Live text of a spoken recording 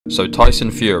So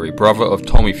Tyson Fury, brother of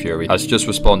Tommy Fury, has just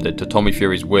responded to Tommy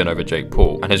Fury's win over Jake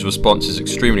Paul, and his response is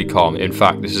extremely calm. In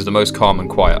fact, this is the most calm and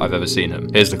quiet I've ever seen him.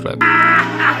 Here's the clip.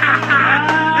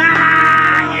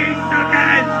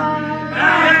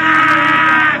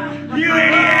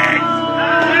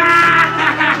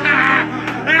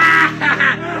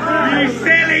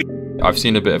 I've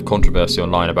seen a bit of controversy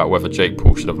online about whether Jake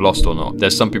Paul should have lost or not.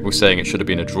 There's some people saying it should have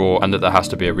been a draw and that there has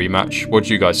to be a rematch. What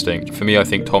do you guys think? For me, I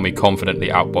think Tommy confidently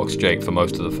outboxed Jake for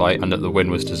most of the fight and that the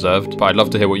win was deserved. But I'd love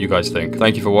to hear what you guys think.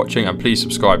 Thank you for watching and please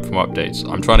subscribe for more updates.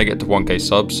 I'm trying to get to 1K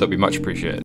subs, so it'd be much appreciated.